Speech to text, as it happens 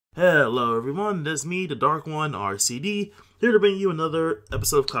Hello everyone, that's me, the Dark One, RCD, here to bring you another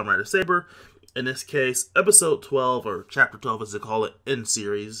episode of Kamen Saber. In this case, episode 12, or chapter 12 as they call it in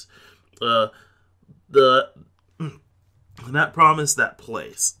series. The That Promise, That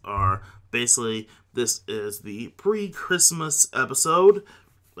Place, are basically, this is the pre-Christmas episode.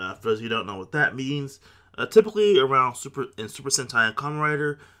 For those of you who don't know what that means, typically around Super Sentai and Kamen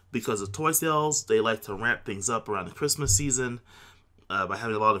Rider, because of toy sales, they like to ramp things up around the Christmas season. By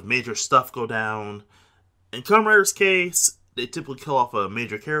having a lot of major stuff go down. In Kamen Rider's case, they typically kill off a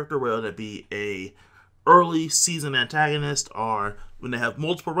major character, whether it be a early season antagonist or when they have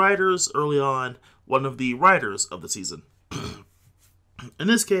multiple riders early on, one of the riders of the season. In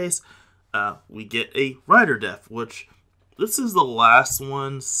this case, we get a rider death, which this is the last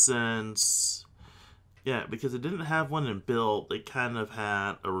one since... Yeah, because it didn't have one in build. They kind of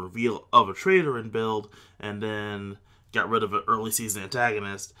had a reveal of a traitor in build, and then got rid of an early season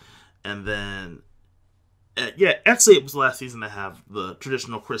antagonist, and then actually it was the last season to have the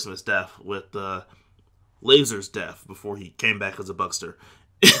traditional Christmas death with Laser's death before he came back as a Buckster.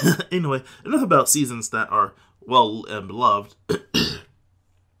 Anyway, enough about seasons that are well and beloved.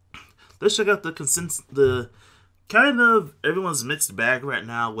 Let's check out the kind of everyone's mixed bag right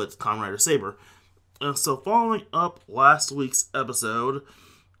now with Kamen Rider Saber. So following up last week's episode,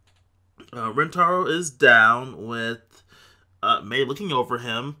 Rentaro is down with May looking over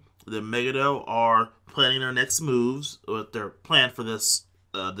him. The Megado are planning their next moves, with their plan for this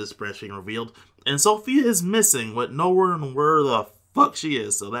branch being revealed. And Sophia is missing, with no word on where the fuck she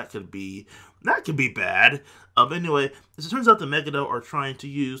is. So that could be bad. Anyway, as it turns out, the Megado are trying to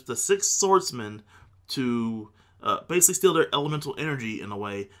use the Six Swordsmen to basically steal their elemental energy in a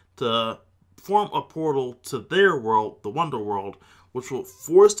way to form a portal to their world, the Wonder World, which will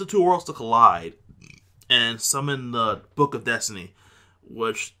force the two worlds to collide and summon the Book of Destiny,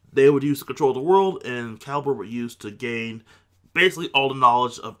 which they would use to control the world, and Caliber would use to gain basically all the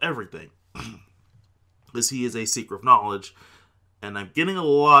knowledge of everything. Because he is a seeker of knowledge, and I'm getting a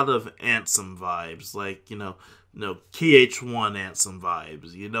lot of Ansem vibes, like, KH1 Ansem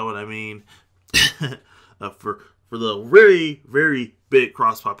vibes, you know what I mean? For the very, very big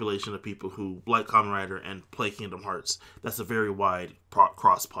cross-population of people who like Kamen Rider and play Kingdom Hearts. That's a very wide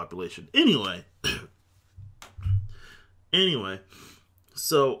cross-population. Anyway,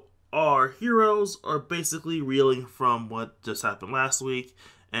 so our heroes are basically reeling from what just happened last week,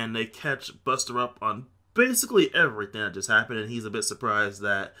 and they catch Buster up on basically everything that just happened, and he's a bit surprised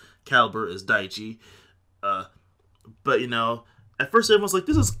that Caliber is Daichi. But, at first everyone's like,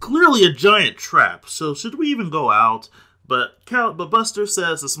 this is clearly a giant trap, so should we even go out? But Buster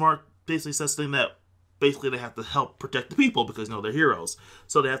says, basically says something that basically they have to help protect the people because, they're heroes.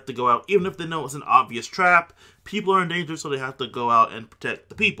 So they have to go out, even if they know it's an obvious trap. People are in danger, so they have to go out and protect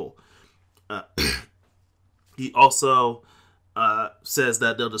the people. He also says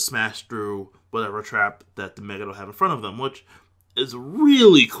that they'll just smash through whatever trap that the Megado have in front of them, which is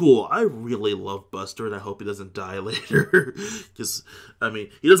really cool. I really love Buster, and I hope he doesn't die later. Because,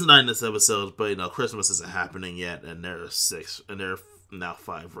 he doesn't die in this episode, but, Christmas isn't happening yet, and there are now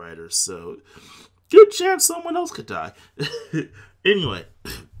 5 riders, so good chance someone else could die. Anyway,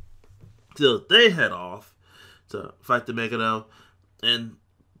 so they head off to fight the Megado, and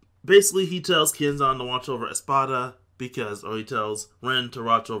basically he tells Kenzan to watch over Espada, or he tells Ren to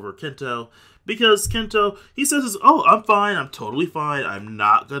watch over Kento, because Kento, he says, I'm fine, I'm totally fine, I'm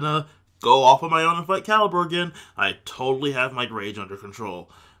not gonna go off on my own and fight Caliber again, I totally have my rage under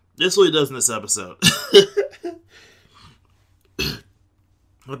control. This is what he does in this episode.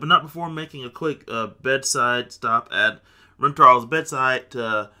 But not before making a quick bedside stop at Rentaro's bedside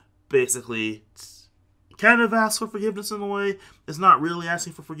to basically kind of ask for forgiveness in a way. It's not really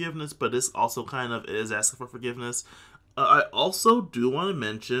asking for forgiveness, but this also kind of is asking for forgiveness. I also do want to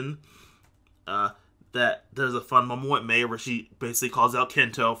mention that there's a fun moment with May where she basically calls out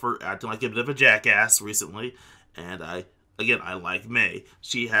Kento for acting like a bit of a jackass recently, and I like May.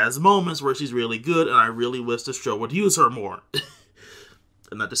 She has moments where she's really good, and I really wish the show would use her more.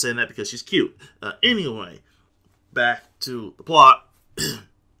 I'm not just saying that because she's cute. Anyway, back to the plot.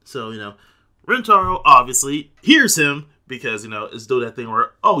 So, Rentaro obviously hears him because, it's doing that thing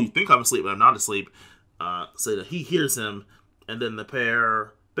where, you think I'm asleep, but I'm not asleep. So that he hears him, and then the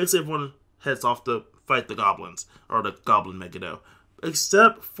pair, basically everyone heads off to fight the goblins, or the goblin Megado.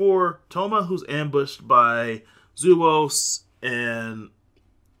 Except for Toma, who's ambushed by Zuos, and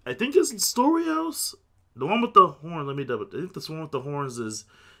I think it's Storios? The one with the horn, let me double. I think this one with the horns is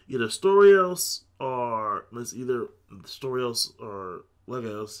either Storios or Legios.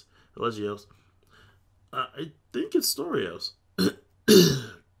 I think it's Storios.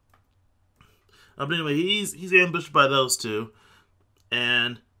 But anyway, he's ambushed by those two,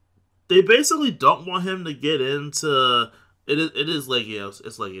 and they basically don't want him to get into. It is Legios.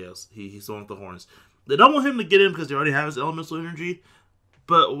 It's Legios. He's the one with the horns. They don't want him to get in because they already have his elemental energy.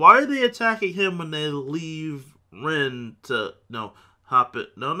 But why are they attacking him when they leave Ren to hop it?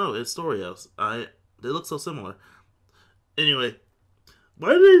 No, it's Storios. They look so similar. Anyway,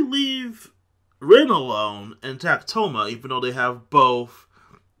 why do they leave Ren alone and attack Toma, even though they have both,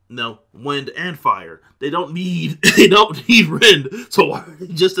 wind and fire? They don't need Ren, so why are they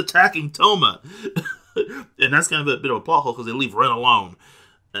just attacking Toma? And that's kind of a bit of a plot hole because they leave Ren alone,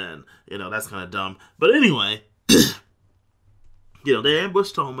 and that's kind of dumb. But anyway, they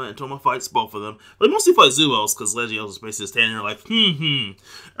ambush Toma, and Toma fights both of them. But they mostly fight Zuos because Legios is basically standing there like, I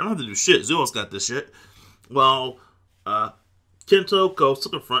don't have to do shit. Zuos got this shit. Well, Kento goes to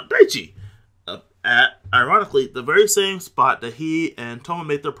confront Daichi at, ironically, the very same spot that he and Toma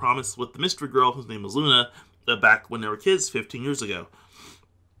made their promise with the mystery girl whose name was Luna back when they were kids 15 years ago.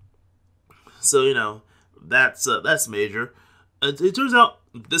 So, that's major. It turns out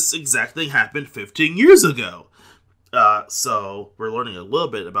this exact thing happened 15 years ago. So we're learning a little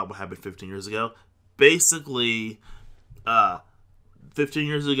bit about what happened 15 years ago. Basically, 15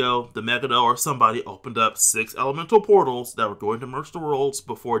 years ago, the Megado or somebody opened up 6 elemental portals that were going to merge the worlds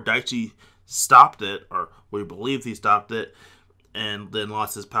before Daichi stopped it, or we believe he stopped it, and then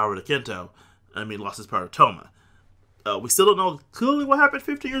lost his power to Kento. Lost his power to Toma. We still don't know clearly what happened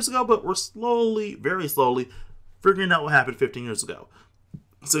 15 years ago, but we're slowly, very slowly, figuring out what happened 15 years ago.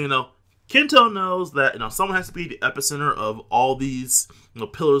 So, Kento knows that, someone has to be the epicenter of all these,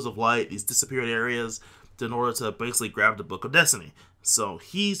 pillars of light, these disappeared areas, in order to basically grab the Book of Destiny. So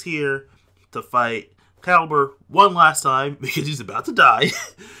he's here to fight Caliber one last time because he's about to die,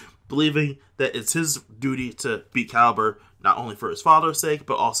 believing that it's his duty to beat Caliber, not only for his father's sake,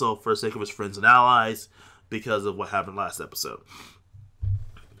 but also for the sake of his friends and allies, because of what happened last episode.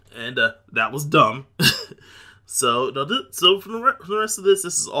 And that was dumb. So for the rest of this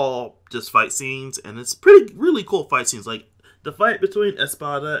is all just fight scenes, and it's really cool fight scenes. Like, the fight between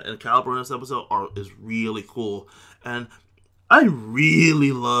Espada and Caliber in this episode is really cool, and I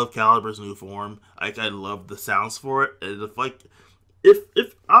really love Caliber's new form. I love the sounds for it, and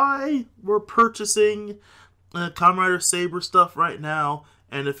if I were purchasing Kamen Rider Saber stuff right now,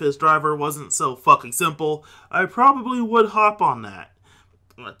 and if his driver wasn't so fucking simple, I probably would hop on that.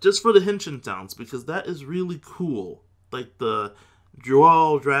 Just for the henshin sounds, because that is really cool. Like, the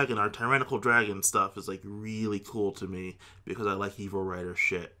Dual Dragon, or Tyrannical Dragon stuff is, really cool to me, because I like Evil Rider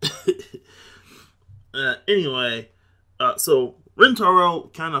shit. Anyway, so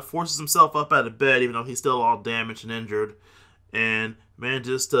Rintaro kind of forces himself up out of bed, even though he's still all damaged and injured, and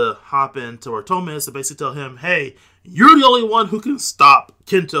manages to hop into where Toma is to basically tell him, hey, you're the only one who can stop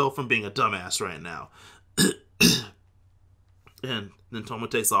Kento from being a dumbass right now. And then Toma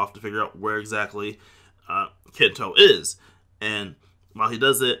takes off to figure out where exactly Kento is. And while he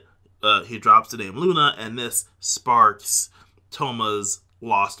does it, he drops the name Luna, and this sparks Toma's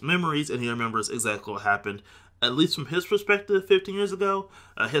lost memories, and he remembers exactly what happened, at least from his perspective 15 years ago.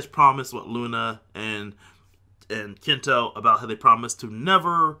 His promise with Luna and Kento about how they promised to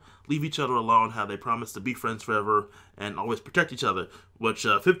never leave each other alone, how they promised to be friends forever and always protect each other, which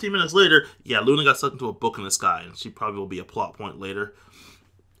 15 minutes later, Luna got sucked into a book in the sky, and she probably will be a plot point later.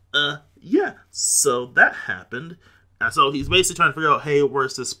 So that happened. And so he's basically trying to figure out, hey,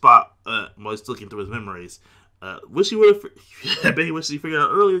 where's this spot? While he's looking through his memories. Wish he would have, I bet he wishes he figured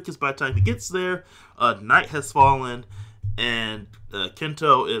out earlier, because by the time he gets there, night has fallen, and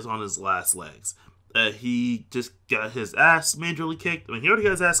Kento is on his last legs. He just got his ass majorly kicked. He already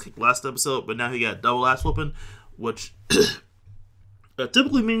got his ass kicked last episode, but now he got double ass whooping, which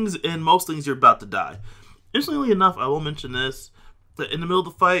typically means in most things you're about to die. Interestingly enough, I will mention this, that in the middle of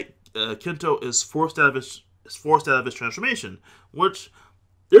the fight, Kento is forced out of his transformation, which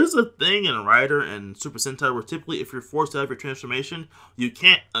there's a thing in Rider and Super Sentai where typically if you're forced out of your transformation, you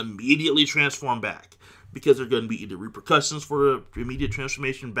can't immediately transform back, because there are going to be either repercussions for the immediate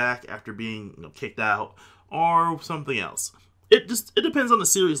transformation back after being kicked out, or something else. It depends on the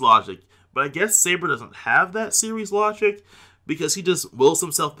series logic, but I guess Saber doesn't have that series logic, because he just wills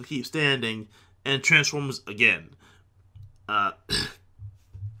himself to keep standing and transforms again. All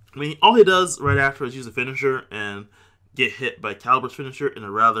he does right after is use a finisher and get hit by Caliber's finisher in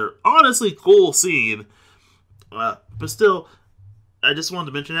a rather honestly cool scene. But still, I just wanted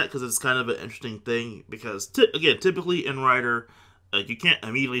to mention that because it's kind of an interesting thing. Because, typically in Rider, you can't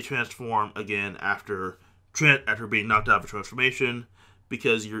immediately transform again after being knocked out of a transformation,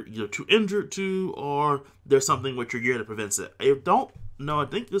 because you're too injured to, or there's something with your gear that prevents it. I don't know, I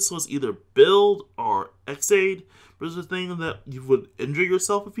think this was either Build or Xaid, but it's a thing that you would injure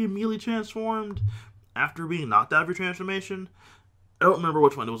yourself if you immediately transformed after being knocked out of your transformation. I don't remember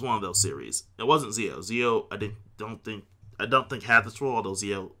which one. It was one of those series. It wasn't Zeo. Zeo, I don't think had this rule, although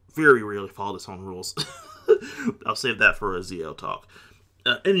Zeo very rarely followed its own rules. I'll save that for a Zeo talk.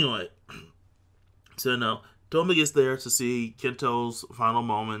 Anyway, so no, Toma gets there to see Kento's final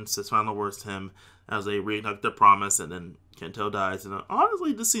moments, his final words to him, as they reenact their promise, and then Kento dies. And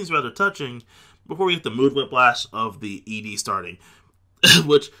honestly, this seems rather touching before we get the mood whiplash of the ED starting.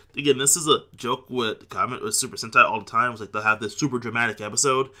 Which, again, this is a joke with Kamen with Super Sentai all the time. It's like they'll have this super dramatic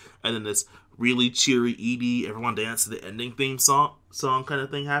episode, and then this really cheery ED, everyone dance to the ending theme song kind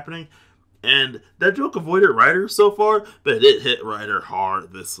of thing happening. And that joke avoided Ryder so far, but it hit Ryder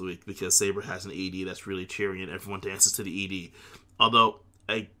hard this week because Saber has an ED that's really cheery and everyone dances to the ED. Although,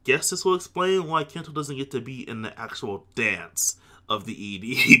 I guess this will explain why Kento doesn't get to be in the actual dance of the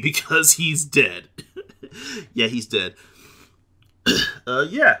ED because he's dead. Yeah, he's dead.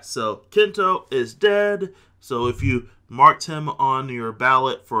 So Kento is dead. So if you marked him on your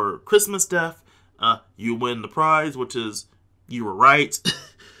ballot for Christmas death, you win the prize, which is you were right.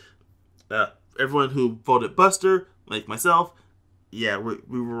 Everyone who voted Buster, like myself, yeah, we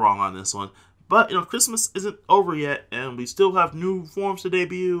were wrong on this one. But, Christmas isn't over yet, and we still have new forms to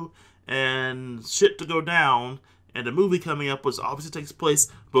debut, and shit to go down, and a movie coming up, which obviously takes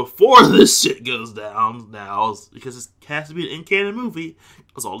place before this shit goes down now, because it has to be an in-canon movie,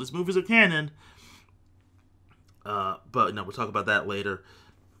 because all these movies are canon. But, we'll talk about that later.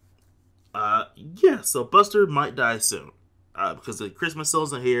 So Buster might die soon, because the Christmas still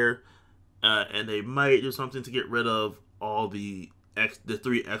isn't here, and they might do something to get rid of all the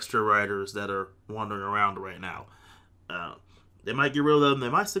 3 extra riders that are wandering around right now. They might get rid of them, they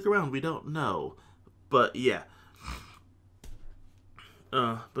might stick around, we don't know. But yeah.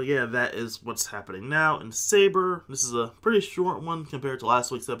 That is what's happening now in Saber. This is a pretty short one compared to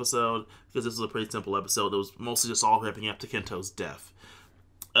last week's episode, because this is a pretty simple episode. It was mostly just all ramping up to Kento's death.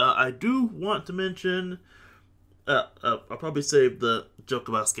 I do want to mention, I'll probably save the joke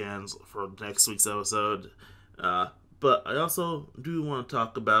about scans for next week's episode, but I also do want to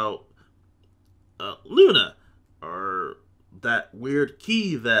talk about Luna, or that weird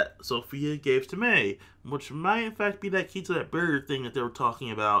key that Sophia gave to May, which might in fact be that key to that barrier thing that they were talking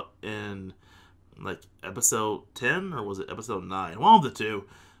about in, episode 10, or was it episode 9? One of the two,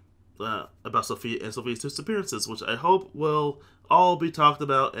 about Sophia and Sophia's disappearances, which I hope will all be talked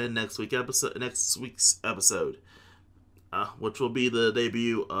about in next week's episode, which will be the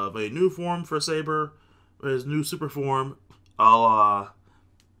debut of a new form for Saber, his new super form.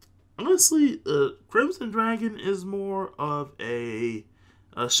 Honestly, Crimson Dragon is more of a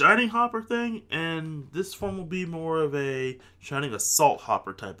Shining Hopper thing, and this form will be more of a Shining Assault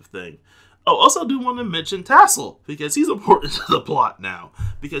Hopper type of thing. Oh, also do want to mention Tassel, because he's important to the plot now,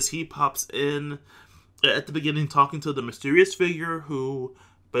 because he pops in at the beginning talking to the mysterious figure who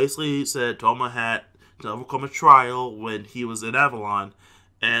basically said Toma had to overcome a trial when he was in Avalon,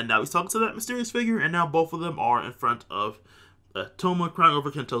 and now he's talking to that mysterious figure, and now both of them are in front of Toma crying over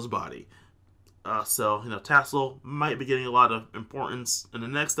Kento's body. Tassel might be getting a lot of importance in the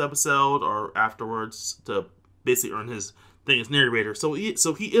next episode or afterwards to basically earn his thing as narrator. So he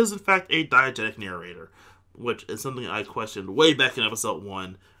is in fact a diegetic narrator, which is something I questioned way back in episode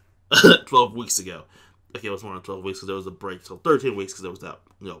 1, 12 weeks ago. Okay, it was more than 12 weeks because there was a break, so 13 weeks because there was that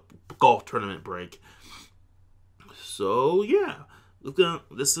golf tournament break. So yeah,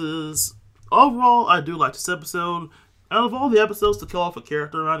 this is overall, I do like this episode. Out of all the episodes to kill off a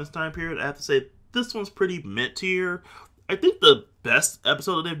character around this time period, I have to say this one's pretty mid-tier. I think the best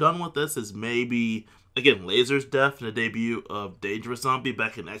episode that they've done with this is maybe, again, Laser's death and the debut of Dangerous Zombie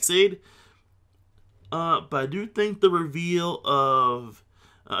back in Xaid. But I do think the reveal of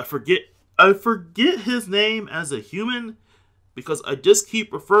I forget his name as a human, because I just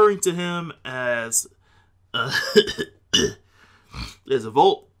keep referring to him as as a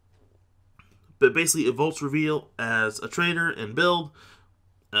Volt. But basically, a Volt's reveal as a traitor in Build.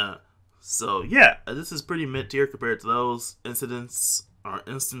 This is pretty mid-tier compared to those instances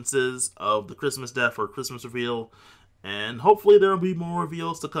of the Christmas death or Christmas reveal. And hopefully there will be more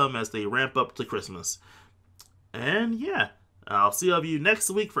reveals to come as they ramp up to Christmas. And yeah, I'll see all of you next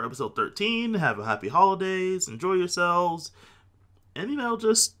week for episode 13. Have a happy holidays. Enjoy yourselves. And,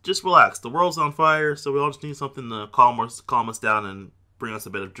 just relax. The world's on fire, so we all just need something to calm us down and bring us a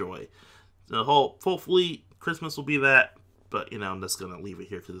bit of joy. So hopefully Christmas will be that, but I'm just gonna leave it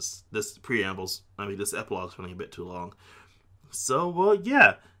here because this epilogue is running a bit too long. So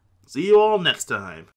see you all next time.